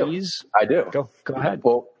 Some teas? I do. Go ahead.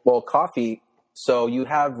 Well, coffee. So you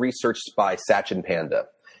have research by Sachin Panda,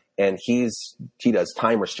 and he does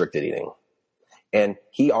time restricted eating. And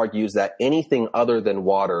he argues that anything other than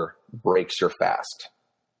water breaks your fast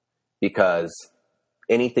because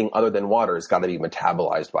anything other than water has got to be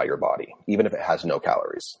metabolized by your body, even if it has no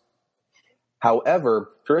calories. However,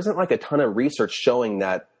 there isn't like a ton of research showing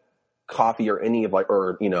that coffee or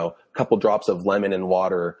a couple drops of lemon in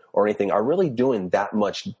water or anything are really doing that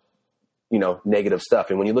much, negative stuff.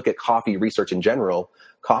 And when you look at coffee research in general,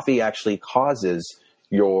 coffee actually causes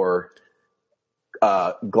your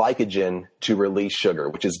glycogen to release sugar,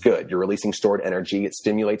 which is good. You're releasing stored energy. It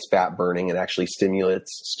stimulates fat burning. It actually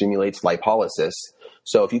stimulates lipolysis.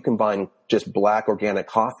 So if you combine just black organic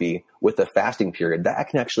coffee with a fasting period, that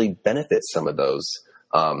can actually benefit some of those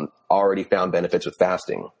already found benefits with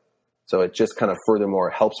fasting. So it just kind of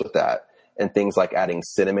furthermore helps with that. And things like adding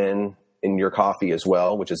cinnamon in your coffee as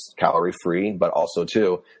well, which is calorie free, but also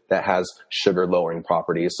too, that has sugar lowering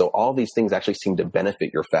properties. So all these things actually seem to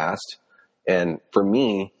benefit your fast. And for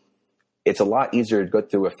me, it's a lot easier to go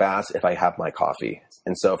through a fast if I have my coffee.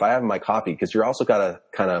 And so if I have my coffee, because you're also got to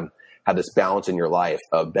kind of have this balance in your life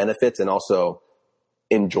of benefits and also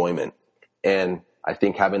enjoyment. And I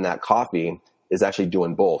think having that coffee is actually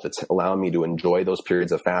doing both. It's allowing me to enjoy those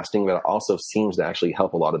periods of fasting, but it also seems to actually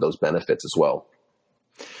help a lot of those benefits as well.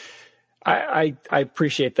 I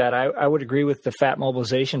appreciate that. I would agree with the fat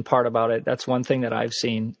mobilization part about it. That's one thing that I've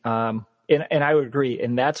seen. And I would agree.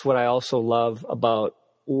 And that's what I also love about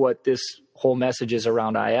what this whole message is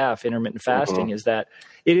around IF, intermittent fasting, is that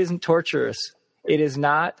it isn't torturous. It is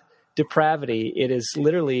not depravity. It is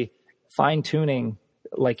literally fine tuning,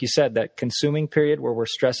 like you said, that consuming period where we're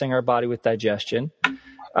stressing our body with digestion.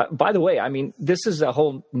 By the way, I mean, this is a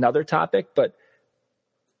whole nother topic, but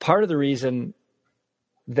part of the reason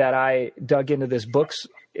that I dug into this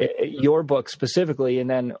your book specifically, and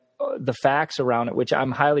then the facts around it, which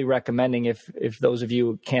I'm highly recommending if those of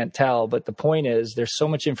you can't tell. But the point is, there's so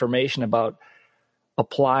much information about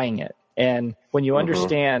applying it. And when you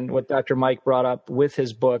understand what Dr. Mike brought up with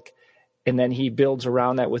his book, and then he builds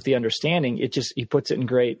around that with the understanding, he puts it in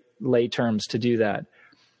great lay terms to do that.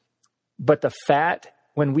 But the fat,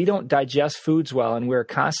 when we don't digest foods well and we're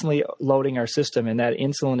constantly loading our system and that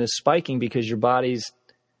insulin is spiking because your body's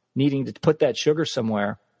needing to put that sugar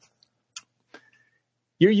somewhere,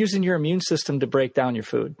 you're using your immune system to break down your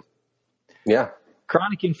food. Yeah.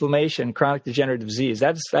 Chronic inflammation, chronic degenerative disease,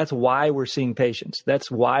 that's why we're seeing patients.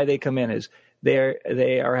 That's why they come in, is they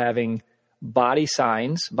are having body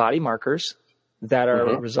signs, body markers that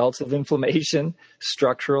are results of inflammation,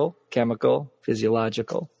 structural, chemical,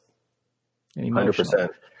 physiological, and emotional.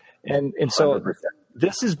 100%. And so 100%.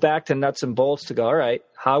 This is back to nuts and bolts to go, all right,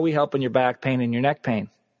 how are we helping your back pain and your neck pain?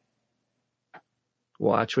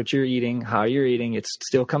 Watch what you're eating, how you're eating. It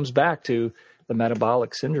still comes back to the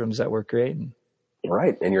metabolic syndromes that we're creating.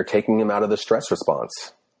 Right. And you're taking them out of the stress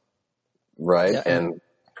response. Right. Yeah. And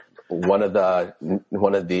one of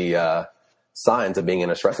the signs of being in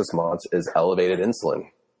a stress response is elevated insulin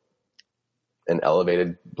and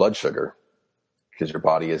elevated blood sugar, because your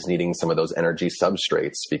body is needing some of those energy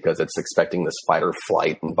substrates because it's expecting this fight or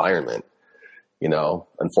flight environment. You know,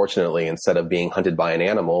 unfortunately, instead of being hunted by an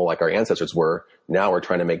animal like our ancestors were, now we're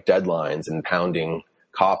trying to make deadlines and pounding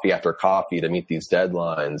coffee after coffee to meet these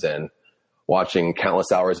deadlines and watching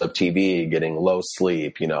countless hours of TV, getting low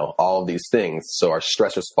sleep, you know, all of these things. So our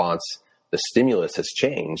stress response, the stimulus has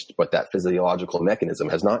changed, but that physiological mechanism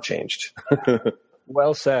has not changed.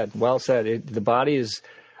 Well said. Well said. The body is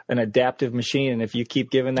an adaptive machine. And if you keep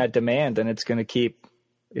giving that demand, then it's going to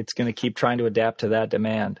keep trying to adapt to that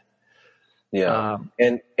demand. Yeah.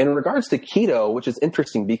 And in regards to keto, which is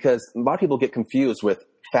interesting because a lot of people get confused with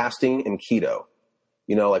fasting and keto,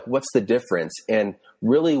 you know, like what's the difference? And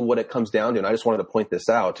really what it comes down to, and I just wanted to point this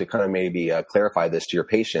out to kind of maybe clarify this to your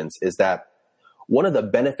patients, is that one of the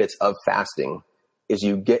benefits of fasting is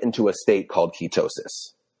you get into a state called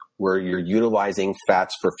ketosis, where you're utilizing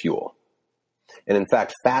fats for fuel. And in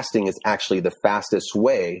fact, fasting is actually the fastest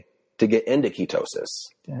way to get into ketosis.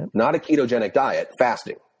 Yep. Not a ketogenic diet,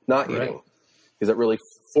 fasting, not eating, because it really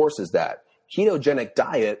forces that. Ketogenic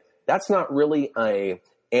diet, that's not really a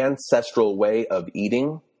ancestral way of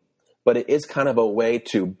eating, but it is kind of a way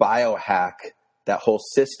to biohack that whole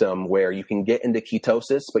system where you can get into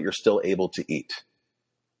ketosis, but you're still able to eat,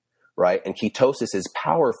 right? And ketosis is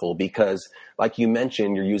powerful because, like you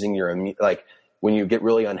mentioned, you're using your like when you get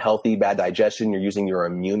really unhealthy, bad digestion, you're using your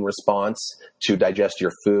immune response to digest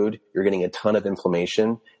your food. You're getting a ton of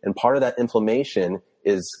inflammation, and part of that inflammation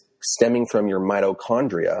is stemming from your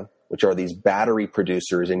mitochondria, which are these battery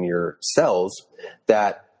producers in your cells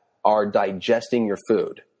that are digesting your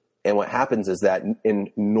food. And what happens is that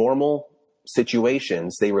in normal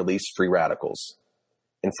situations, they release free radicals.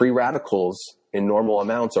 And free radicals in normal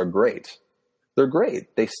amounts are great. They're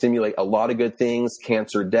great. They stimulate a lot of good things,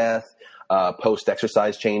 cancer, death,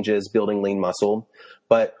 post-exercise changes, building lean muscle.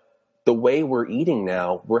 But the way we're eating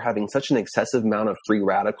now, we're having such an excessive amount of free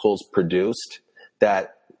radicals produced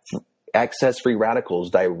that excess free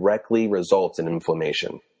radicals directly results in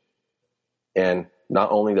inflammation. And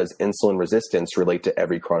not only does insulin resistance relate to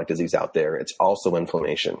every chronic disease out there, it's also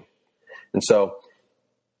inflammation. And so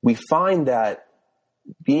we find that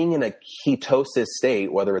being in a ketosis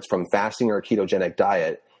state, whether it's from fasting or a ketogenic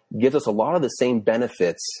diet, gives us a lot of the same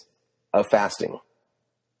benefits of fasting,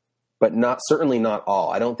 but certainly not all.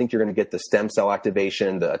 I don't think you're going to get the stem cell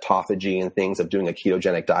activation, the autophagy and things of doing a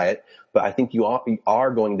ketogenic diet, but I think you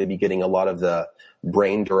are going to be getting a lot of the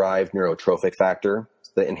brain-derived neurotrophic factor,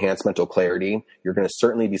 the enhanced mental clarity. You're going to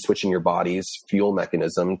certainly be switching your body's fuel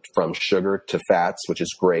mechanism from sugar to fats, which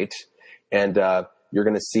is great. And you're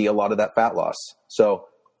going to see a lot of that fat loss. So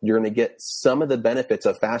you're going to get some of the benefits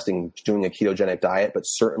of fasting doing a ketogenic diet, but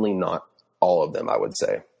certainly not all of them, I would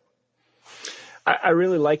say. I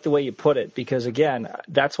really like the way you put it, because again,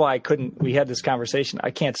 that's why we had this conversation. I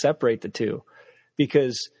can't separate the two,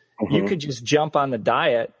 because you could just jump on the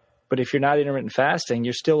diet, but if you're not intermittent fasting,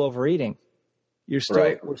 you're still overeating. You're still,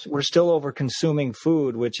 right. we're still over consuming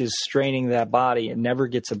food, which is straining that body and never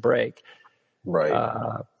gets a break. Right.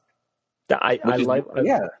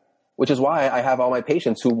 Which is why I have all my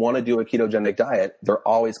patients who want to do a ketogenic diet. They're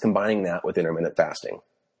always combining that with intermittent fasting.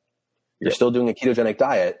 You're still doing a ketogenic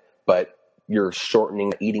diet, but you're shortening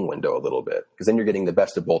the eating window a little bit, because then you're getting the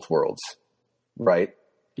best of both worlds, right?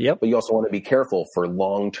 Yep. But you also want to be careful for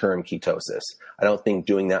long-term ketosis. I don't think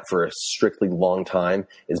doing that for a strictly long time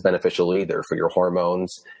is beneficial either for your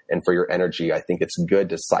hormones and for your energy. I think it's good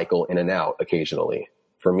to cycle in and out occasionally.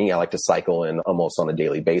 For me, I like to cycle in almost on a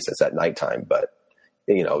daily basis at nighttime, but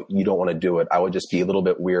you don't want to do it. I would just be a little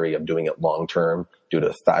bit weary of doing it long-term due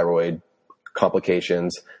to thyroid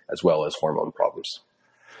complications as well as hormone problems.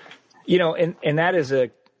 And that is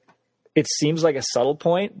it seems like a subtle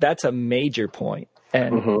point. That's a major point.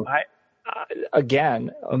 And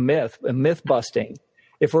again, a myth busting.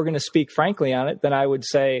 If we're going to speak frankly on it, then I would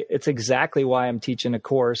say it's exactly why I'm teaching a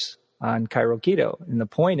course on Chiro Keto. And the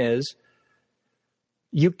point is,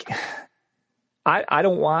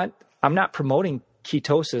 I'm not promoting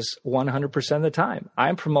ketosis 100% of the time.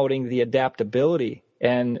 I'm promoting the adaptability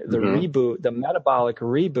and the reboot, the metabolic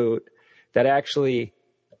reboot that actually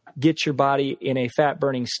gets your body in a fat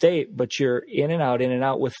burning state, but you're in and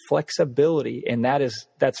out with flexibility. And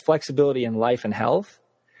that's flexibility in life and health.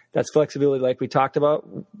 That's flexibility, like we talked about,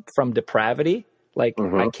 from depravity. Like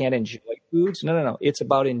I can't enjoy foods. No. It's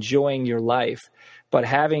about enjoying your life, but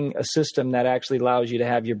having a system that actually allows you to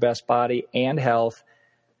have your best body and health,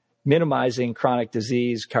 minimizing chronic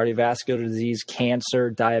disease, cardiovascular disease, cancer,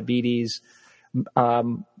 diabetes,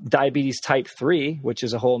 diabetes type 3, which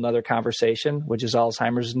is a whole nother conversation, which is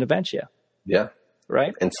Alzheimer's and dementia. Yeah.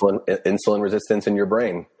 Right. Insulin resistance in your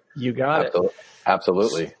brain. You got it.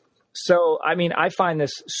 Absolutely. So, I find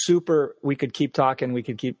this super, we could keep talking.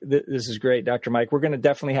 This is great, Dr. Mike. We're going to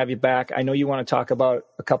definitely have you back. I know you want to talk about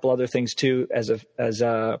a couple other things too,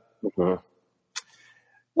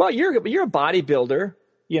 well, you're a bodybuilder,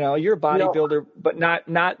 you're a bodybuilder, but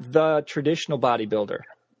not the traditional bodybuilder.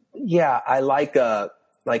 Yeah. I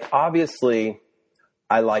obviously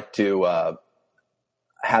I like to,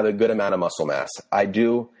 have a good amount of muscle mass. I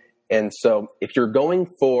do. And so if you're going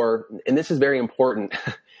for, and this is very important,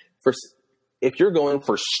 if you're going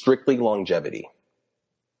for strictly longevity,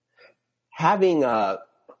 having not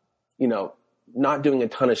doing a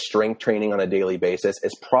ton of strength training on a daily basis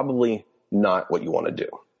is probably not what you want to do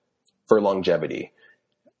for longevity.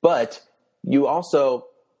 But for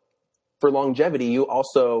longevity, you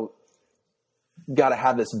also got to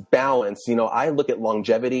have this balance. I look at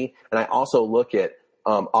longevity and I also look at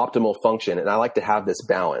optimal function, and I like to have this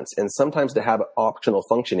balance. And sometimes to have optimal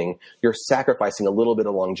functioning, you're sacrificing a little bit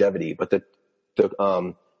of longevity, but the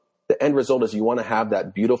end result is you want to have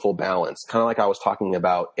that beautiful balance, kind of like I was talking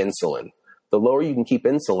about insulin. The lower you can keep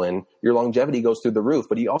insulin, your longevity goes through the roof,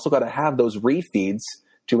 but you also got to have those refeeds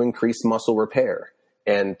to increase muscle repair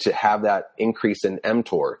and to have that increase in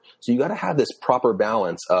mTOR. So you got to have this proper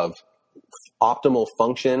balance of optimal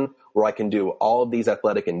function where I can do all of these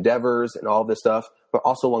athletic endeavors and all of this stuff, but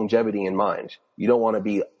also longevity in mind. You don't want to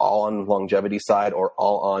be all on longevity side or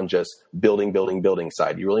all on just building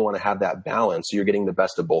side. You really want to have that balance so you're getting the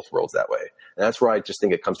best of both worlds that way. And that's where I just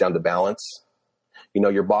think it comes down to balance.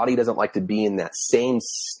 Your body doesn't like to be in that same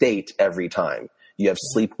state every time. You have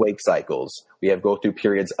sleep-wake cycles. We have go through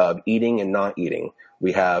periods of eating and not eating.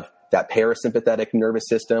 We have that parasympathetic nervous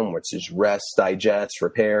system, which is rest, digest,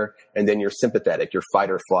 repair, and then your sympathetic, your fight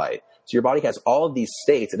or flight. So your body has all of these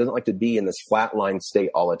states. It doesn't like to be in this flatline state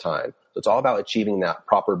all the time. So it's all about achieving that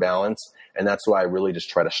proper balance, and that's what I really just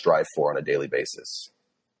try to strive for on a daily basis.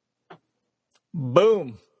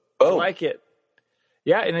 Boom. I like it.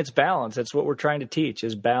 Yeah, and it's balance. That's what we're trying to teach,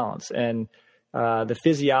 is balance. And the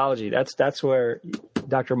physiology, that's where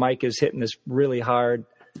Dr. Mike is hitting this really hard.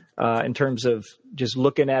 In terms of just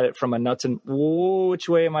looking at it from a nuts and which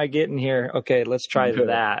way am I getting here? Okay, let's try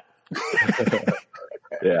that.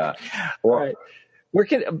 Yeah. Well, all right.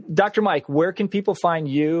 Dr. Mike, where can people find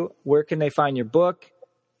you? Where can they find your book?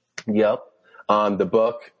 Yep. The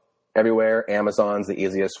book everywhere. Amazon's the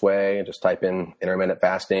easiest way. Just type in intermittent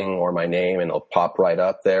fasting or my name and it'll pop right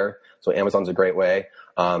up there. So Amazon's a great way.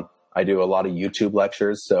 I do a lot of YouTube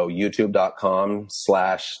lectures. So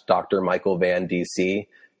youtube.com/Dr. Michael Van DC.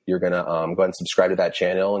 You're going to go ahead and subscribe to that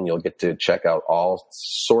channel and you'll get to check out all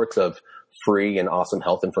sorts of free and awesome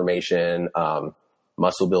health information,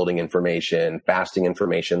 muscle building information, fasting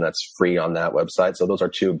information that's free on that website. So those are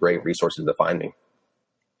two great resources to find me.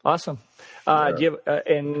 Awesome.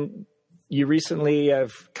 And you recently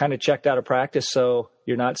have kind of checked out of practice, so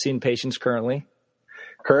you're not seeing patients currently?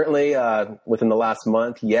 Currently, within the last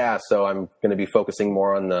month, yeah. So I'm going to be focusing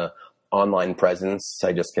more on the online presence.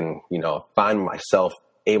 I just can, find myself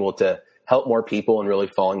able to help more people and really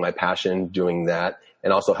following my passion doing that,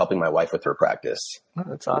 and also helping my wife with her practice. Oh,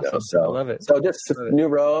 that's awesome. So I love it. So just new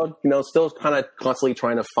road, still kind of constantly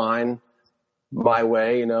trying to find my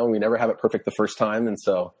way. We never have it perfect the first time. And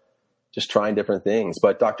so just trying different things.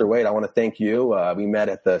 But Dr. Wade, I want to thank you. We met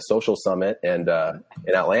at the Social Summit and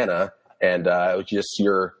in Atlanta, and it was just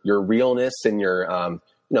your realness and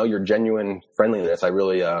your genuine friendliness. I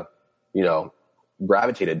really,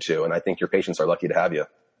 gravitated to, and I think your patients are lucky to have you.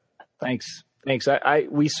 Thanks.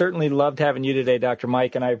 We certainly loved having you today, Dr.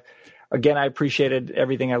 Mike. And I appreciated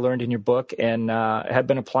everything I learned in your book, and have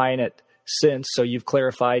been applying it since. So you've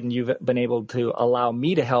clarified, and you've been able to allow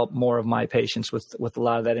me to help more of my patients with a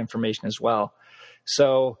lot of that information as well.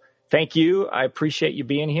 So thank you. I appreciate you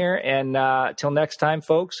being here. And till next time,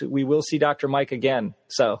 folks, we will see Dr. Mike again.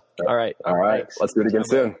 So, all right. All right. Thanks. Let's do it again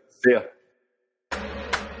soon. See ya.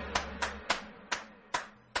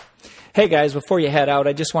 Hey guys, before you head out,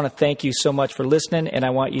 I just want to thank you so much for listening, and I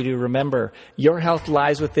want you to remember, your health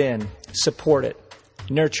lies within. Support it,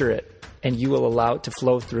 nurture it, and you will allow it to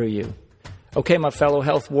flow through you. Okay, my fellow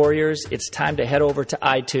health warriors, it's time to head over to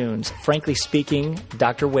iTunes, frankly speaking,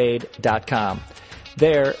 drwade.com.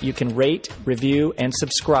 There, you can rate, review, and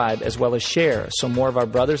subscribe, as well as share, so more of our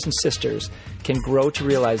brothers and sisters can grow to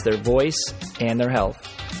realize their voice and their health.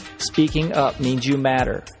 Speaking up means you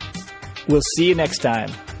matter. We'll see you next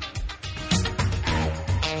time.